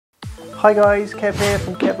Hi guys, Kev here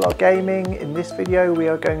from Kevlar Gaming. In this video we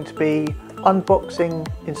are going to be unboxing,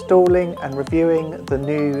 installing and reviewing the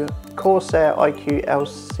new Corsair iCUE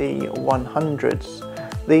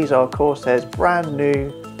LC100s. These are Corsair's brand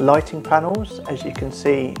new lighting panels, as you can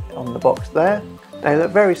see on the box there. They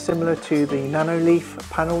look very similar to the Nanoleaf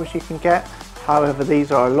panels you can get, however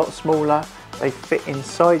these are a lot smaller. They fit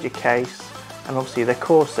inside your case and obviously they're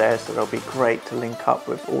Corsair, so they'll be great to link up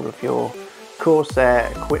with all of your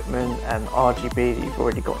Corsair equipment and RGB that you've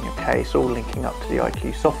already got in your case, all linking up to the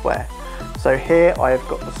iCUE software. So here I have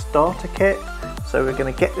got the starter kit, so we're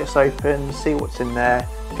going to get this open, see what's in there,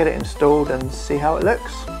 get it installed and see how it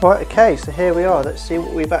looks. Right, okay, so here we are, let's see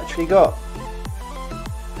what we've actually got.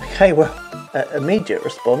 Okay, well, immediate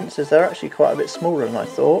response is they're actually quite a bit smaller than I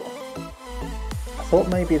thought. I thought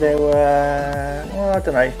maybe they were, well, I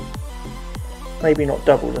don't know, maybe not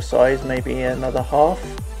double the size, maybe another half.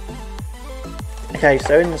 Okay,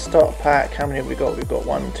 so in the starter pack, how many have we got? We've got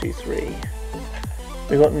 1, 2, 3.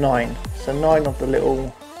 We've got 9. So 9 of the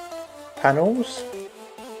little panels.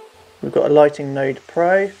 We've got a Lighting Node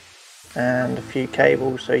Pro and a few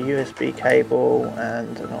cables, so USB cable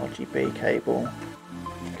and an RGB cable.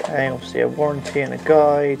 Okay, obviously a warranty and a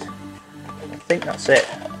guide. I think that's it.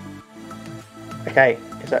 Okay,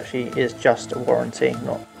 it actually is just a warranty,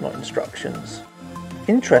 not instructions.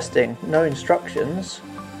 Interesting, no instructions.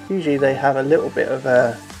 Usually they have a little bit of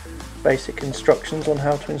basic instructions on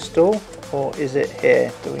how to install, or is it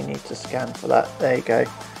here? Do we need to scan for that? There you go.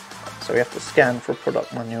 So we have to scan for a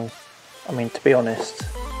product manual. I mean, to be honest,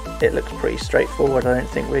 it looks pretty straightforward. I don't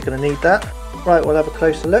think we're going to need that. Right, we'll have a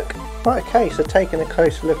closer look. Right, okay, so taking a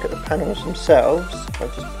closer look at the panels themselves, if I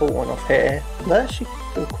just pull one off here, they're actually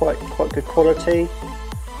feel quite good quality.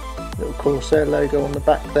 Little Corsair logo on the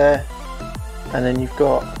back there, and then you've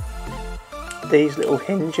got these little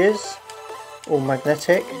hinges, all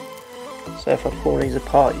magnetic, so if I pull these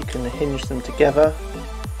apart you can hinge them together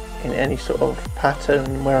in any sort of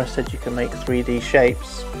pattern. Where I said you can make 3D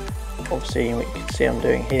shapes, obviously what you can see I'm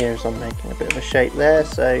doing here is I'm making a bit of a shape there,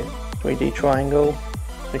 so 3D triangle.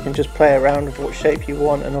 You can just play around with what shape you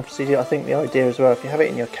want, and obviously I think the idea as well, if you have it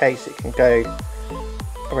in your case it can go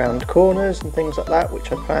around corners and things like that,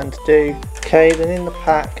 which I plan to do. Okay, then in the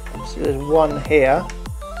pack, obviously there's one here,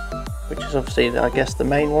 which is obviously, I guess, the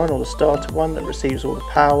main one, or the starter one, that receives all the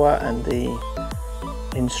power and the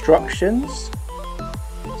instructions.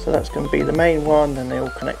 So that's going to be the main one, then they all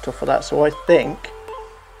connect off of that. So I think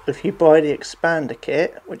if you buy the expander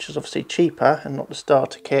kit, which is obviously cheaper and not the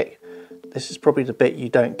starter kit, this is probably the bit you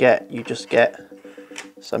don't get. You just get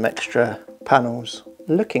some extra panels.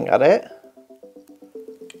 Looking at it,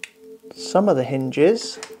 some of the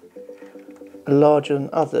hinges are larger than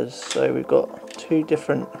others, so we've got two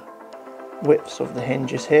different widths of the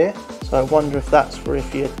hinges here, so I wonder if that's for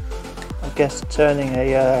if you're, I guess, turning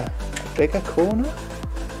a bigger corner.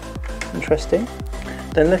 Interesting.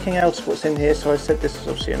 Then looking else what's in here, so I said this is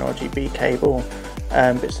obviously an RGB cable,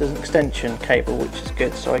 but it's an extension cable, which is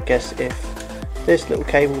good. So I guess if this little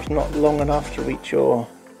cable is not long enough to reach your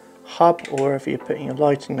hub, or wherever you're putting your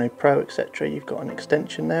Lighting Node Pro, etc., you've got an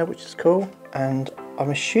extension there, which is cool. And I'm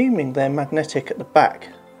assuming they're magnetic at the back,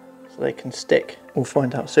 so they can stick. We'll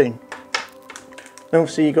find out soon. And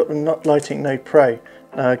obviously you've got the Lighting Node Pro.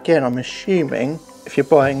 Now again, I'm assuming if you're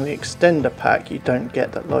buying the extender pack you don't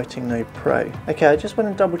get that Lighting Node Pro. Okay, I just went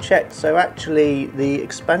and double checked, so actually the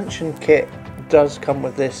expansion kit does come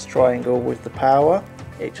with this triangle with the power.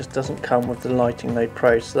 It just doesn't come with the Lighting Node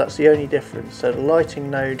Pro, so that's the only difference. So the Lighting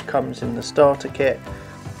Node comes in the starter kit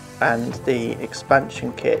and the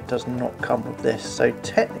expansion kit does not come with this. So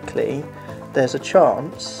technically there's a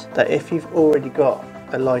chance that if you've already got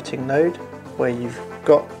a lighting node where you've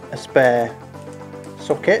got a spare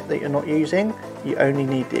socket that you're not using, you only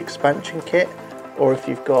need the expansion kit, or if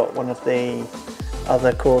you've got one of the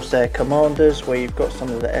other Corsair commanders where you've got some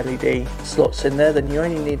of the LED slots in there, then you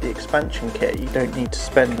only need the expansion kit. You don't need to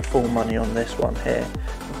spend the full money on this one here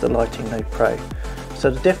with the Lighting Node Pro.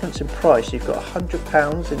 So the difference in price, you've got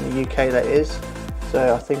 £100 in the UK, that is,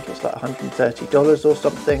 so I think it's like $130 or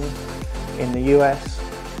something in the US.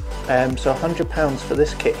 So £100 for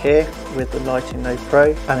this kit here with the Lighting Node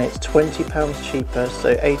Pro, and it's £20 cheaper,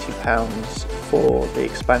 so £80 for the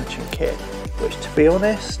expansion kit, which, to be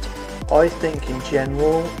honest, I think in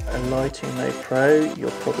general a Lighting Node Pro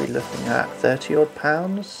you're probably looking at £30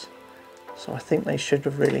 odd. So I think they should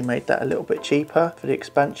have really made that a little bit cheaper for the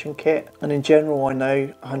expansion kit. And in general, I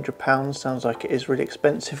know £100 sounds like it is really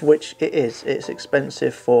expensive, which it is. It's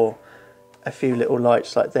expensive for a few little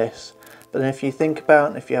lights like this. But then if you think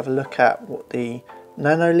about, if you have a look at what the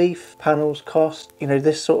nanoleaf panels cost. You know,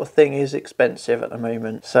 this sort of thing is expensive at the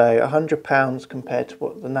moment. So £100 compared to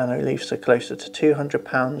what the nanoleafs are closer to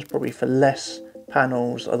 £200, probably for less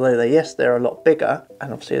panels, although they're a lot bigger,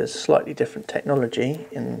 and obviously there's slightly different technology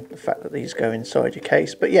in the fact that these go inside your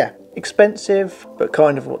case. But yeah, expensive, but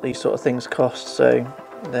kind of what these sort of things cost. So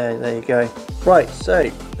there you go. Right,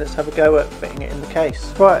 so let's have a go at fitting it in the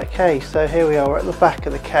case. Right, okay, so here we are at the back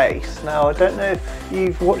of the case. Now, I don't know if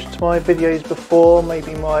you've watched my videos before,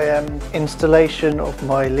 maybe my installation of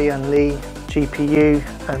my Li GPU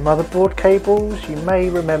and motherboard cables. You may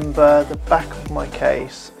remember the back of my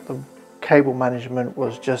case, the cable management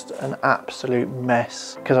was just an absolute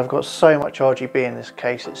mess because I've got so much RGB in this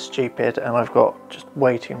case, it's stupid, and I've got just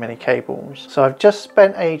way too many cables. So I've just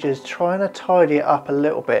spent ages trying to tidy it up a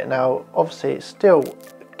little bit. Now obviously it's still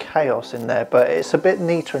chaos in there, but it's a bit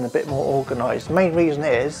neater and a bit more organized. The main reason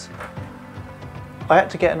is I had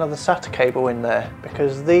to get another SATA cable in there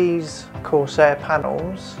because these Corsair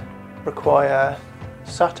panels require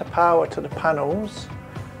SATA power to the panels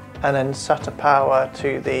and then SATA power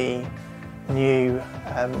to the new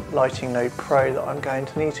Lighting Node Pro that I'm going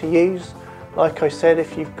to need to use. Like I said,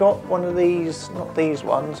 if you've got one of these, not these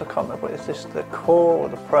ones, I can't remember, is this the Core or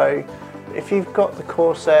the Pro? If you've got the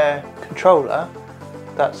Corsair controller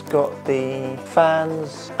that's got the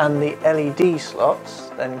fans and the LED slots,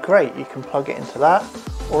 then great, you can plug it into that.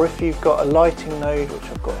 Or if you've got a lighting node, which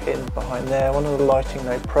I've got hidden behind there, one of the Lighting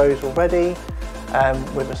Node Pros already,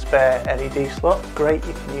 with a spare LED slot, great,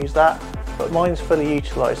 you can use that. But mine's fully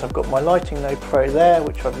utilised. I've got my Lighting Node Pro there,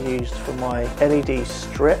 which I've used for my LED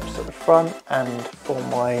strips at the front and for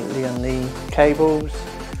my Li cables.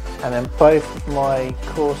 And then both of my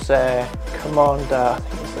Corsair Commander, I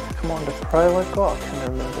think it's the Commander Pro I've got, I can't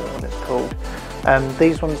remember what it's called.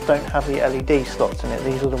 These ones don't have the LED slots in it.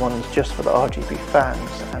 These are the ones just for the RGB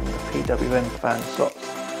fans and the PWM fan slots.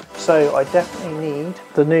 So I definitely need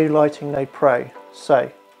the new Lighting Node Pro.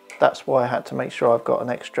 So that's why I had to make sure I've got an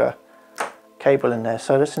extra cable in there.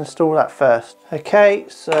 So let's install that first. Okay,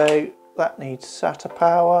 so that needs SATA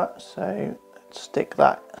power, so let's stick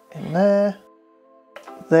that in there.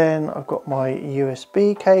 Then I've got my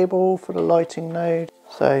USB cable for the lighting node,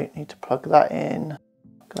 so need to plug that in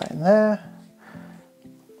there.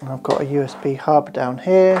 And I've got a USB hub down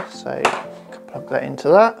here, so I can plug that into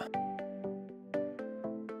that.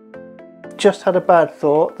 Just had a bad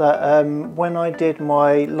thought that when I did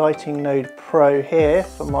my Lighting Node Pro here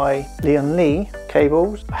for my Li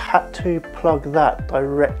cables, I had to plug that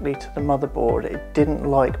directly to the motherboard. It didn't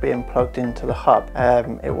like being plugged into the hub.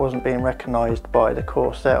 It wasn't being recognised by the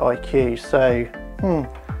Corsair iCUE. So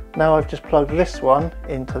now I've just plugged this one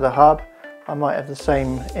into the hub. I might have the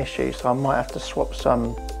same issue, so I might have to swap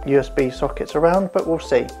some USB sockets around, but we'll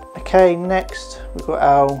see. Okay, next we've got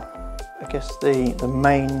our, I guess the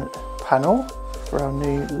main panel for our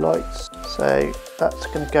new lights. So that's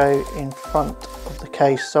going to go in front of the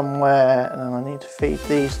case somewhere, and then I need to feed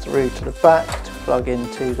these through to the back to plug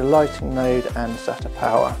into the lighting node and SATA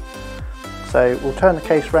power. So we'll turn the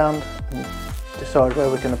case round and decide where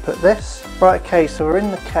we're going to put this. Right, okay, so we're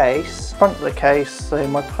in the case, front of the case. So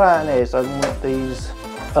my plan is I want these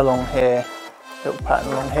along here, little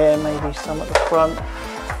pattern along here, maybe some at the front,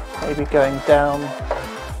 maybe going down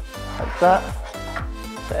like that.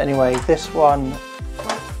 So anyway, this one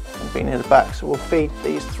will be near the back, so we'll feed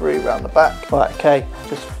these through around the back. Right, okay,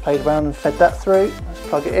 just played around and fed that through. Let's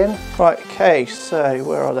plug it in. Right, okay, so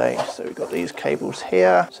where are they? So we've got these cables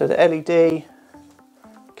here. So the LED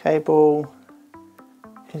cable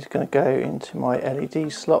is going to go into my LED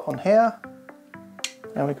slot on here.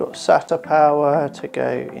 And we've got SATA power to go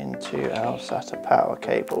into our SATA power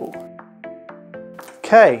cable.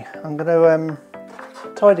 Okay, I'm going to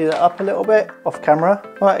tidy that up a little bit off camera.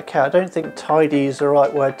 Right, okay, I don't think tidy is the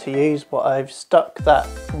right word to use, but I've stuck that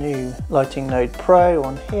new Lighting Node Pro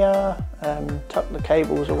on here, tucked the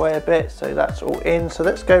cables away a bit, so that's all in. So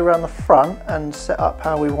let's go around the front and set up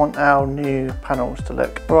how we want our new panels to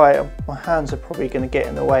look. Right, my hands are probably going to get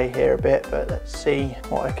in the way here a bit, but let's see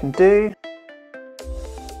what I can do.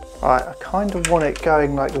 Right, I kind of want it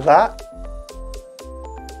going like that.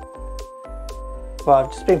 But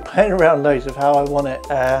I've just been playing around loads with how I want it.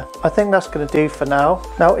 I think that's going to do for now.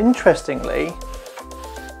 Now, interestingly,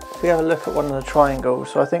 if we have a look at one of the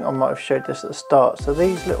triangles, so I think I might have showed this at the start. So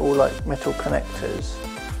these little like metal connectors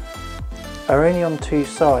are only on two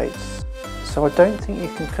sides. So I don't think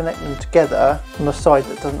you can connect them together on the side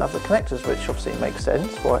that doesn't have the connectors, which obviously makes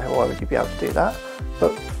sense. Why would you be able to do that?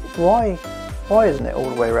 But why isn't it all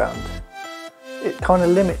the way around? It kind of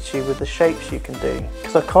limits you with the shapes you can do,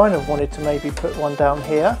 because I kind of wanted to maybe put one down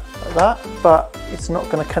here like like that, but it's not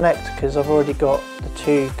going to connect because I've already got the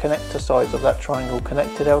two connector sides of that triangle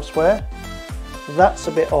connected elsewhere. That's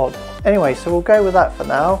a bit odd. Anyway, so we'll go with that for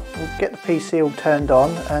now. We'll get the PC all turned on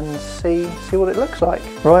and see what it looks like.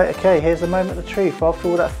 Right, okay, here's the moment of truth. After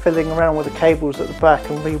all that fiddling around with the cables at the back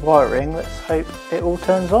and rewiring, let's hope it all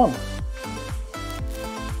turns on.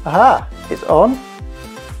 Aha, it's on.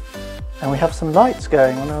 And we have some lights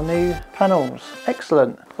going on our new panels.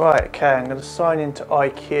 Excellent. Right, okay, I'm going to sign into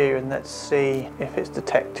iCUE and let's see if it's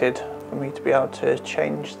detected for me to be able to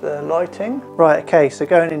change the lighting. Right, okay, so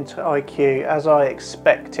going into iCUE, as I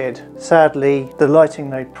expected, sadly the Lighting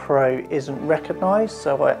Node Pro isn't recognised,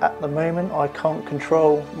 so at the moment I can't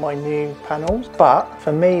control my new panels, but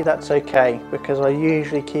for me that's okay because I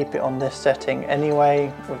usually keep it on this setting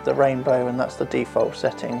anyway with the rainbow, and that's the default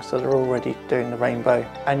setting, so they're already doing the rainbow.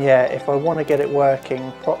 And yeah, if I want to get it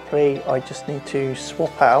working properly, I just need to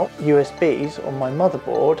swap out USBs on my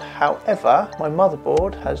motherboard. However, my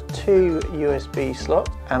motherboard has two USB slots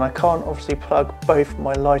and I can't obviously plug both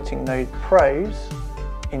my Lighting Node Pros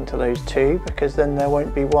into those two because then there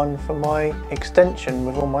won't be one for my extension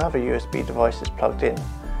with all my other USB devices plugged in.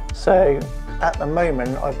 So at the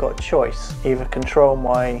moment I've got a choice, either control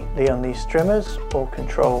my Leon Lee Strimmers or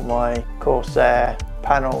control my Corsair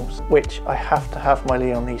panels, which I have to have my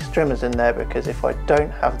Leon Lee Strimmers in there because if I don't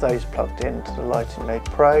have those plugged into the Lighting Node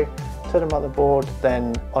Pro to the motherboard,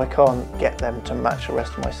 then I can't get them to match the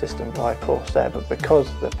rest of my system via Corsair. But because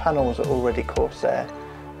the panels are already Corsair,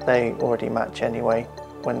 they already match anyway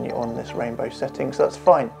when you're on this rainbow setting, so that's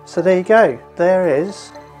fine. So there you go, there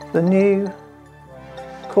is the new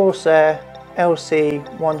Corsair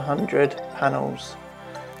LC100 panels.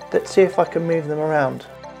 Let's see if I can move them around.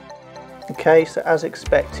 Okay, so as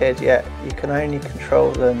expected, yeah, you can only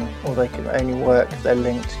control them, or they can only work, they're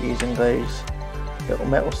linked using those little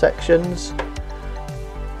metal sections.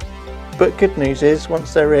 But good news is,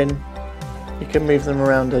 once they're in, you can move them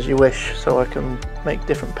around as you wish, so I can make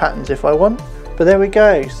different patterns if I want. But there we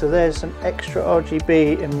go, so there's some extra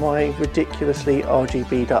RGB in my ridiculously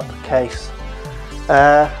RGB'd up case.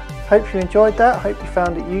 Hope you enjoyed that, hope you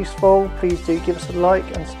found it useful. Please do give us a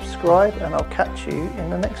like and subscribe, and I'll catch you in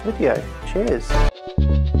the next video. Cheers!